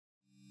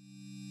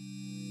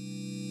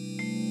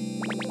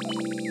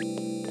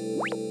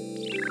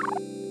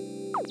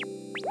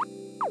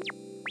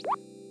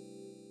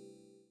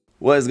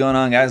What is going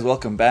on, guys?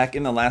 Welcome back.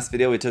 In the last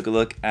video we took a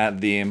look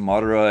at the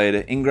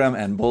Moderoid Ingram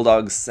and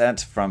Bulldog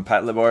set from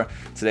Patlabor.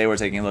 Today we're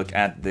taking a look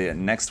at the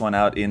next one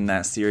out in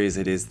that series.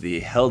 It is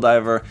the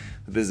Helldiver.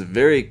 This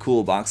very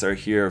cool box art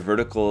here,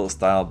 vertical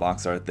style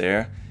box art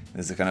there.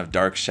 This is a kind of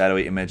dark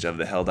shadowy image of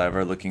the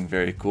Helldiver looking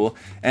very cool.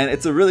 And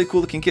it's a really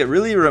cool looking kit.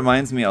 Really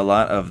reminds me a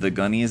lot of the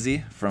Gun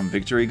Easy from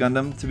Victory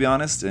Gundam, to be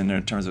honest, in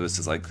terms of it's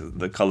just like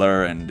the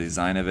color and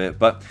design of it.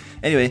 But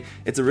anyway,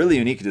 it's a really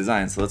unique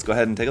design, so let's go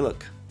ahead and take a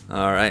look.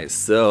 Alright,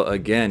 so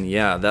again,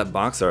 yeah, that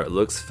box art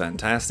looks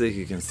fantastic.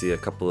 You can see a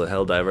couple of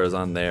Helldivers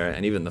on there,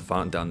 and even the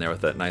font down there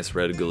with that nice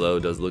red glow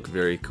does look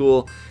very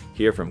cool.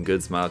 Here from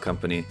Good Smile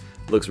Company,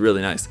 looks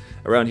really nice.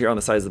 Around here on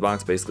the sides of the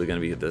box, basically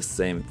going to be the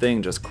same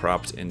thing, just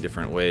cropped in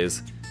different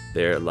ways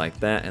there like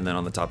that. And then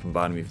on the top and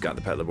bottom, you've got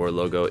the Patlabor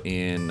logo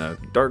in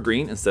dark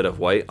green instead of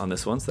white on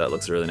this one, so that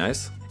looks really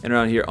nice. And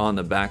around here on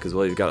the back as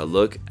well, you've got a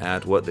look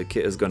at what the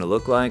kit is going to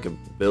look like, a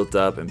built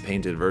up and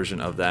painted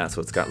version of that. So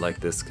it's got like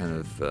this kind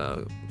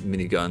of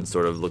minigun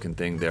sort of looking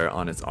thing there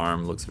on its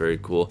arm, looks very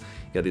cool.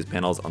 You got these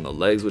panels on the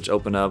legs which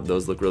open up,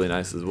 those look really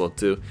nice as well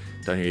too.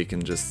 Down here you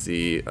can just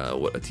see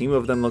what a team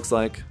of them looks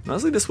like.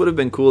 Honestly, this would have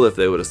been cool if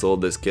they would have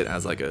sold this kit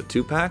as like a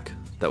 2-pack.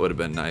 That would have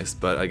been nice,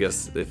 but I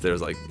guess if there's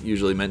like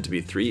usually meant to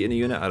be 3 in a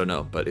unit, I don't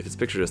know, but if it's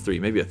pictured as 3,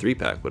 maybe a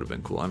 3-pack would have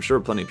been cool. I'm sure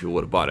plenty of people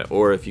would have bought it,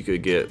 or if you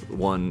could get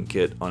one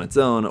kit on its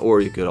own, or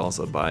you could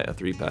also buy a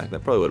 3-pack,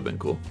 that probably would have been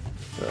cool.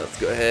 So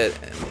let's go ahead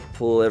and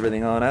pull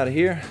everything on out of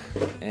here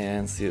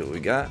and see what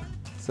we got.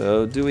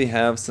 So do we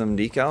have some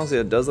decals? Yeah,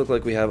 it does look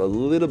like we have a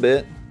little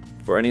bit.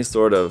 For any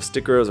sort of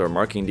stickers or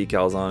marking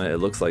decals on it, it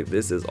looks like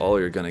this is all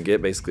you're gonna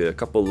get. Basically a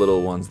couple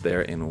little ones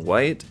there in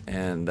white,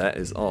 and that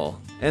is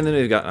all. And then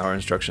we've got our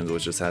instructions,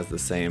 which just has the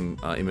same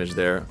image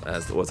there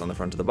as what's on the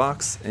front of the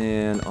box.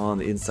 And on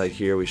the inside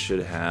here, we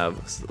should have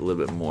a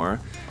little bit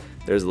more.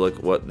 There's a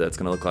look what that's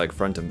gonna look like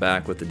front and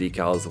back with the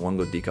decals. One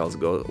of the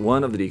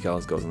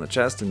decals goes on the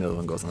chest, and the other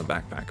one goes on the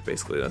backpack.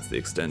 Basically, that's the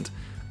extent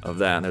of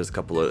that. And there's a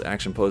couple of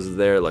action poses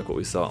there, like what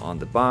we saw on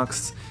the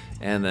box.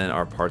 And then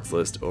our parts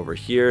list over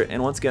here.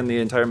 And once again, the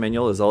entire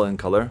manual is all in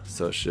color,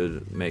 so it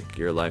should make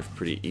your life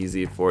pretty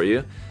easy for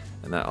you.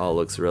 And that all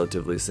looks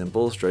relatively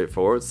simple,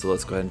 straightforward, so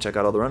let's go ahead and check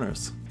out all the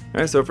runners.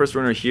 Alright, so first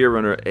runner here,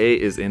 runner A,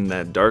 is in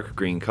that dark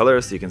green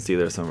color, so you can see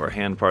there's some of our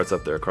hand parts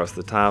up there across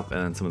the top,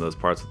 and some of those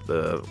parts with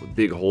the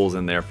big holes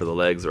in there for the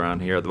legs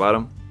around here at the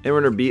bottom. And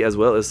runner B as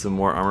well as some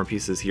more armor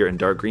pieces here in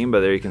dark green,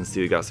 but there you can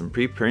see we got some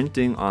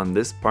pre-printing on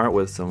this part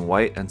with some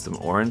white and some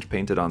orange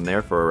painted on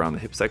there for around the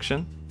hip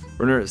section.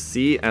 Runner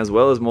C as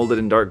well is molded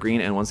in dark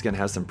green, and once again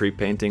has some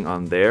pre-painting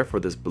on there for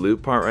this blue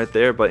part right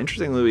there. But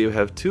interestingly, we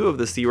have 2 of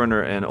the C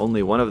runner and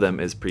only one of them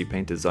is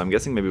pre-painted, so I'm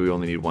guessing maybe we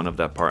only need one of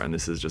that part, and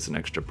this is just an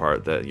extra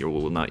part that you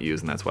will not use,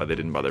 and that's why they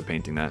didn't bother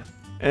painting that.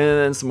 And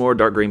then some more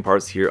dark green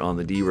parts here on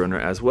the D runner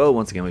as well.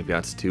 Once again, we've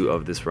got 2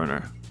 of this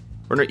runner.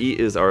 Runner E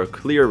is our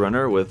clear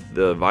runner with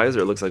the visor.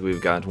 It looks like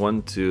we've got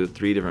 1, 2,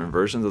 3 different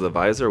versions of the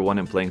visor, one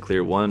in plain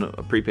clear, one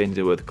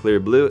pre-painted with clear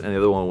blue, and the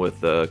other one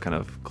with kind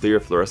of clear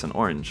fluorescent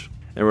orange.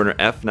 And runner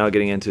F now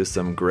getting into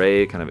some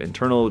gray kind of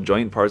internal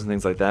joint parts and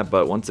things like that,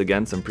 but once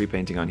again some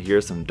pre-painting on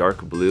here, some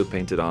dark blue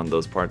painted on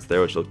those parts there,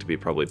 which look to be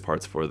probably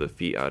parts for the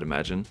feet, I would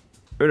imagine.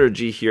 Runner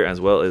G here as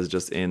well is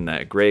just in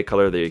that gray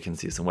color. There you can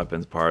see some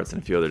weapons parts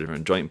and a few other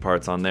different joint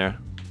parts on there.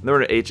 And then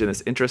runner H in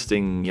this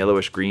interesting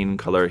yellowish green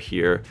color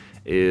here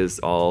is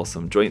all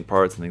some joint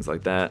parts and things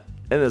like that.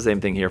 And the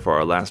same thing here for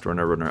our last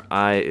runner. Runner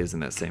I is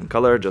in that same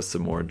color, just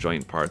some more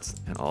joint parts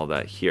and all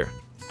that here.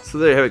 So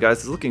there you have it, guys.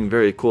 It's looking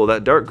very cool.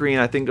 That dark green,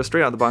 I think, just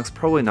straight out of the box,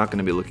 probably not going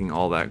to be looking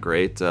all that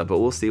great, but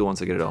we'll see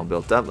once I get it all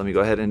built up. Let me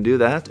go ahead and do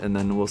that, and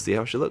then we'll see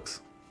how she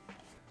looks.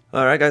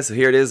 Alright guys, so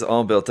here it is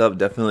all built up,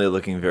 definitely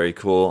looking very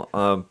cool.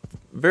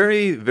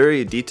 Very,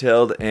 very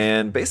detailed,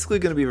 and basically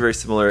going to be very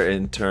similar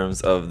in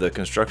terms of the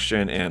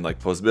construction and like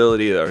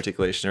posability, the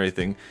articulation,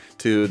 everything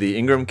to the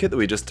Ingram kit that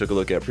we just took a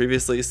look at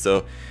previously. So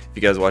if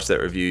you guys watched that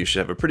review, you should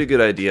have a pretty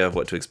good idea of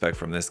what to expect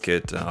from this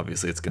kit.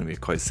 Obviously it's going to be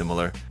quite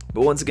similar.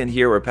 But once again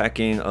here we're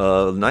packing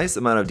a nice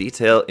amount of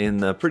detail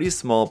in a pretty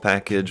small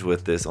package,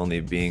 with this only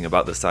being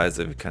about the size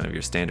of kind of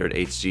your standard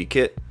HG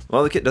kit.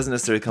 While the kit doesn't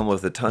necessarily come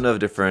with a ton of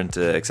different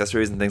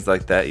accessories and things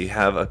like that, you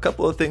have a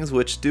couple of things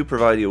which do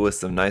provide you with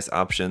some nice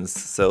options,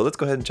 so let's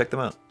go ahead and check them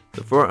out.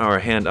 So for our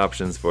hand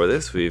options for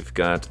this, we've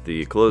got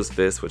the closed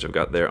fist, which I've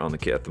got there on the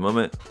kit at the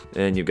moment,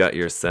 and you've got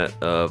your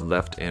set of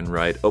left and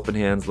right open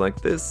hands like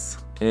this,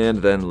 and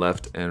then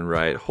left and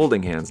right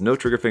holding hands. No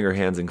trigger finger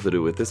hands included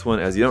with this one,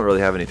 as you don't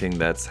really have anything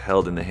that's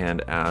held in the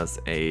hand as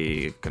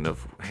a kind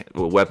of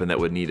weapon that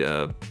would need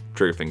a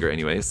trigger finger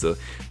anyway, so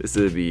this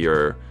would be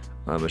your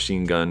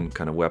machine gun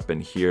kind of weapon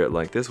here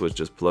like this, which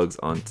just plugs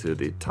onto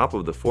the top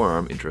of the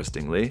forearm,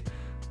 interestingly,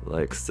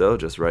 like so,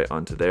 just right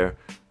onto there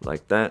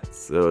like that.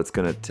 So it's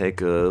gonna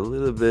take a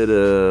little bit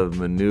of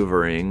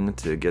maneuvering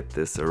to get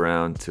this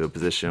around to a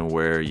position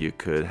where you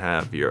could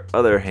have your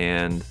other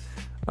hand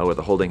with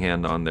a holding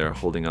hand on there,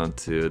 holding on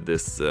to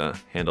this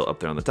handle up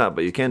there on the top,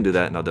 but you can do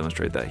that, and I'll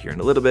demonstrate that here in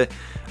a little bit.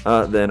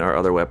 Then our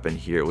other weapon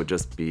here would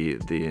just be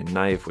the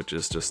knife, which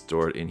is just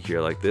stored in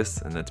here like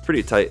this, and that's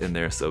pretty tight in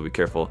there, so be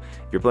careful.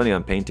 If you're planning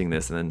on painting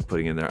this and then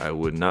putting it in there, I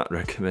would not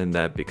recommend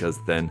that, because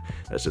then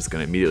that's just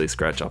going to immediately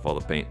scratch off all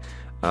the paint.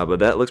 But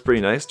that looks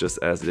pretty nice just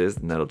as it is,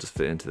 and that'll just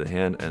fit into the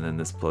hand, and then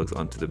this plugs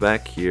onto the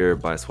back here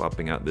by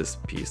swapping out this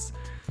piece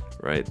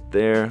right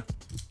there.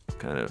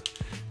 Kind of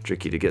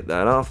tricky to get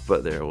that off,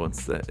 but there,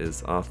 once that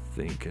is off,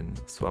 then you can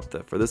swap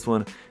that for this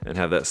one and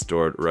have that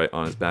stored right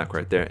on his back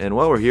right there. And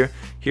while we're here,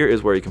 here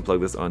is where you can plug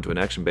this onto an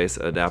action base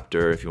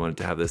adapter if you wanted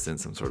to have this in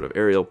some sort of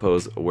aerial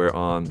pose, where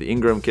on the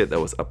Ingram kit that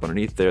was up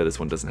underneath there, this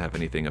one doesn't have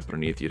anything up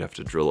underneath. You'd have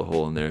to drill a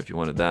hole in there if you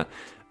wanted that.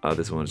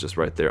 This one is just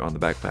right there on the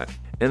backpack.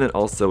 And then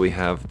also we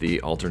have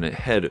the alternate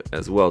head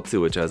as well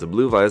too, which has a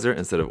blue visor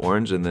instead of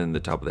orange, and then the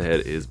top of the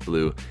head is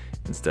blue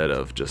instead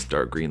of just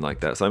dark green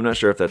like that. So I'm not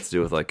sure if that's to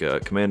do with like a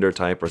commander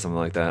type or something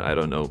like that. I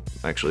don't know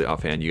actually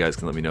offhand. You guys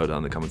can let me know down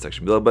in the comment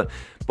section below, but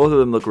both of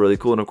them look really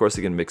cool. And of course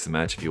you can mix and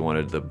match if you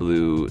wanted the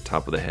blue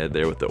top of the head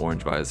there with the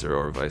orange visor,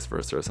 or vice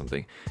versa or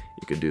something.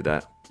 You could do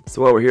that.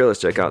 So while we're here,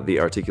 let's check out the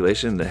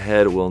articulation. The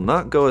head will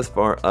not go as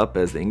far up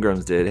as the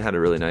Ingrams did. It had a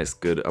really nice,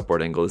 good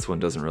upward angle. This one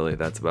doesn't really.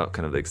 That's about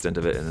kind of the extent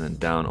of it, and then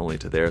down only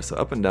to there. So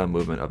up and down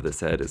movement of this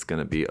head is going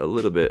to be a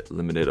little bit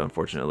limited,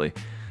 unfortunately.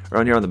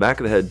 Around here on the back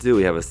of the head too,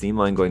 we have a seam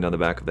line going down the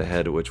back of the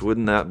head, which would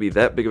not be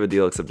that big of a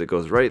deal, except it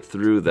goes right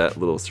through that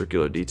little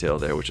circular detail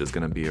there, which is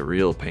going to be a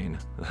real pain.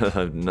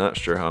 I'm not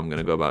sure how I'm going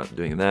to go about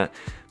doing that,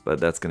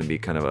 but that's going to be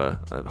kind of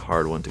a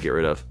hard one to get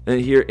rid of.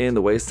 And here in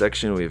the waist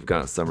section, we've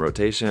got some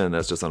rotation, and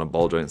that's just on a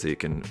ball joint, so you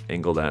can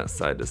angle that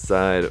side to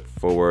side,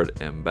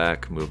 forward and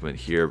back movement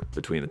here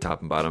between the top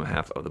and bottom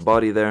half of the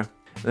body there.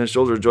 And then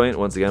shoulder joint,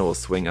 once again, will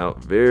swing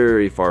out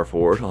very far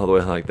forward, all the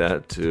way like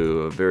that,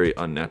 to a very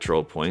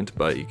unnatural point,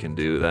 but you can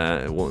do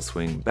that. It won't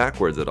swing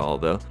backwards at all,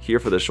 though. Here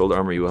for the shoulder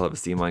armor, you will have a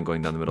seam line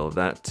going down the middle of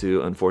that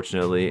too,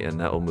 unfortunately, and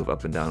that will move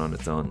up and down on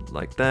its own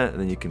like that.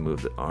 And then you can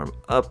move the arm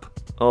up,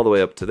 all the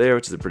way up to there,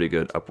 which is a pretty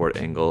good upward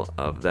angle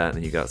of that. And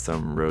then you got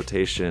some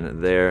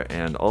rotation there,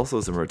 and also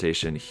some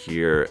rotation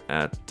here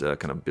at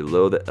kind of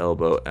below the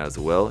elbow as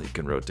well. You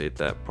can rotate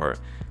that part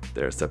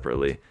there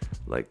separately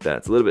like that.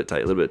 It's a little bit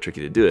tight, a little bit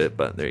tricky to do it,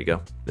 but there you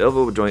go. The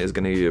elbow joint is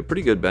going to give you a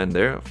pretty good bend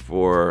there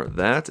for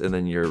that, and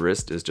then your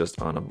wrist is just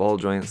on a ball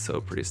joint,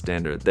 so pretty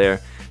standard there.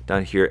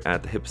 Down here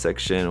at the hip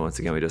section, once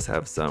again, we just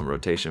have some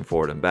rotation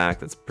forward and back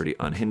that's pretty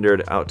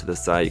unhindered. Out to the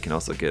side, you can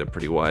also get a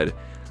pretty wide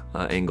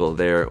angle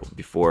there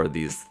before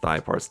these thigh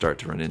parts start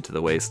to run into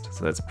the waist,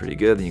 so that's pretty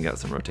good. Then you got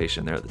some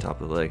rotation there at the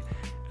top of the leg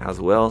as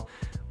well.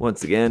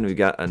 Once again, we've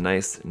got a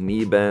nice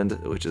knee bend,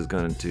 which is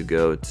going to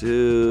go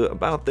to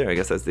about there. I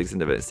guess that's the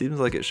extent of it. It seems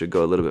like it should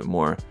go a little bit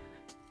more,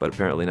 but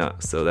apparently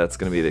not. So that's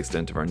going to be the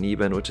extent of our knee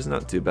bend, which is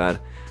not too bad.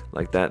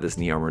 Like that, this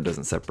knee armor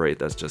doesn't separate.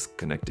 That's just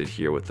connected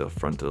here with the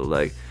front of the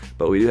leg.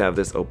 But we do have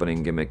this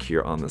opening gimmick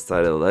here on the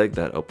side of the leg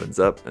that opens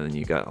up, and then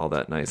you got all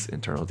that nice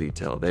internal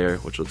detail there,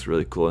 which looks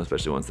really cool,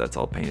 especially once that's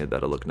all painted.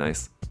 That'll look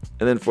nice.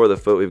 And then for the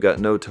foot, we've got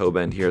no toe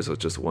bend here, so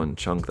it's just one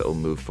chunk that will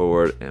move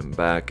forward and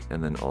back,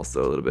 and then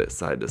also a little bit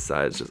side to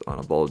side. It's just on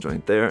a ball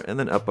joint there. And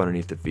then up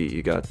underneath the feet,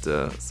 you got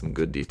some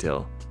good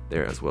detail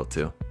there as well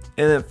too.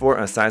 And then for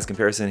a size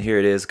comparison, here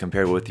it is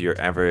compared with your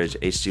average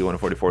HG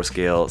 144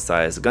 scale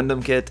size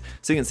Gundam kit.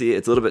 So you can see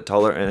it's a little bit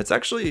taller, and it's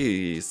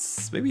actually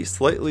maybe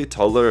slightly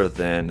taller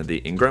than the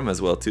Ingram as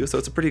well too. So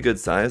it's a pretty good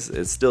size.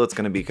 It's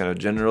going to be kind of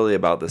generally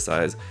about the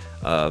size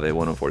of a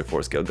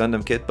 144 scale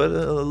Gundam kit, but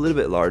a little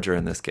bit larger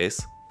in this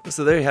case.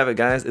 So there you have it,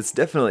 guys. It's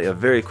definitely a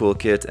very cool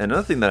kit. And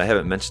another thing that I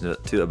haven't mentioned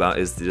too about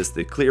is just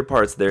the clear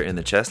parts there in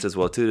the chest as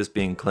well too, just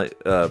being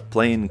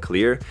plain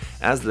clear.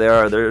 As they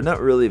are, they're not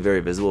really very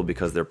visible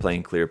because they're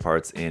plain clear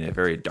parts in a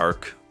very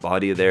dark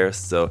body there.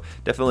 So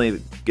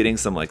definitely getting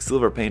some like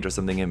silver paint or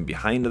something in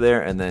behind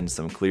there, and then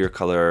some clear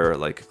color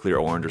like clear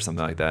orange or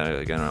something like that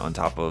again on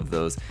top of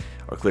those,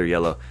 or clear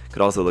yellow,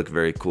 could also look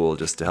very cool,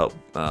 just to help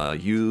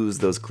use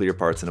those clear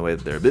parts in a way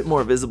that they're a bit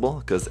more visible,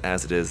 because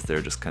as it is,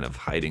 they're just kind of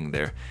hiding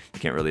there.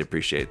 You can't really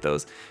appreciate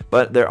those.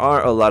 But there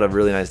are a lot of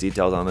really nice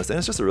details on this, and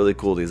it's just a really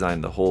cool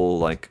design. The whole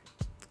like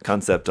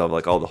concept of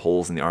like all the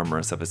holes in the armor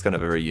and stuff, it's kind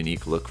of a very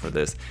unique look for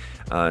this.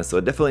 So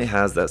it definitely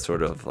has that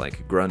sort of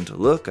like grunt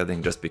look, I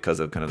think, just because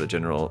of kind of the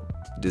general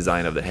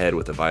design of the head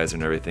with the visor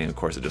and everything. Of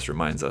course, it just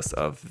reminds us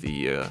of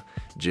the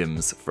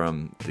gyms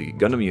from the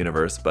Gundam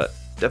universe, but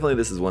definitely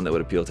this is one that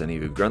would appeal to any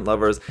of you grunt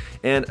lovers.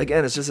 And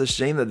again, it's just a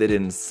shame that they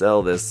didn't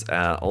sell this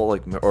all,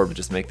 like, or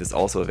just make this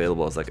also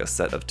available as like a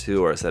set of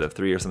 2 or a set of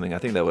 3 or something. I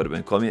think that would have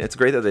been cool. I mean, it's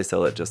great that they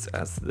sell it just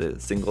as the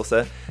single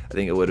set. I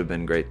think it would have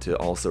been great to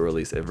also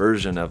release a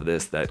version of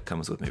this that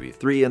comes with maybe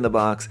 3 in the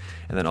box,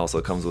 and then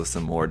also comes with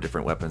some more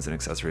different weapons and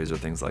accessories or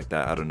things like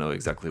that. I don't know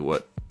exactly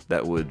what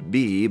that would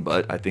be,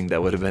 but I think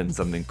that would have been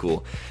something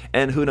cool.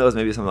 And who knows,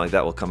 maybe something like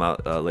that will come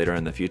out later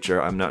in the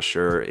future. I'm not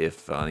sure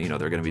if you know,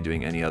 they're going to be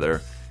doing any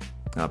other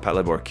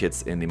Patlabor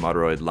kits in the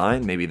Moderoid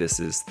line. Maybe this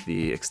is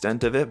the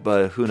extent of it,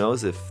 but who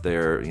knows if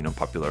they're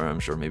popular. I'm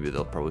sure maybe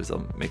they'll probably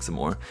make some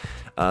more.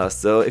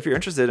 So if you're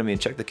interested, I mean,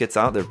 check the kits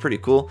out. They're pretty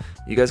cool.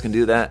 You guys can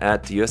do that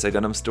at USA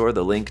Gundam Store.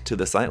 The link to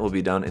the site will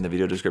be down in the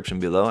video description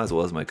below, as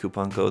well as my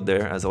coupon code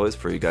there, as always,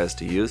 for you guys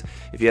to use.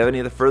 If you have any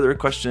other further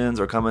questions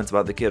or comments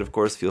about the kit, of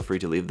course, feel free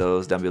to leave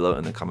those down below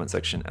in the comment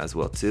section as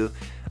well too.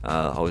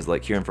 Always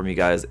like hearing from you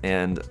guys,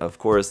 and of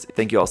course,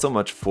 thank you all so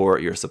much for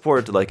your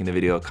support, liking the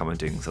video,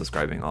 commenting,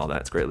 subscribing, all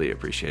that. It's greatly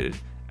appreciated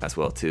as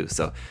well too.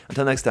 So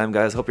until next time,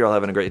 guys, hope you're all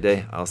having a great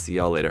day. I'll see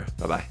y'all later.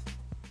 Bye bye.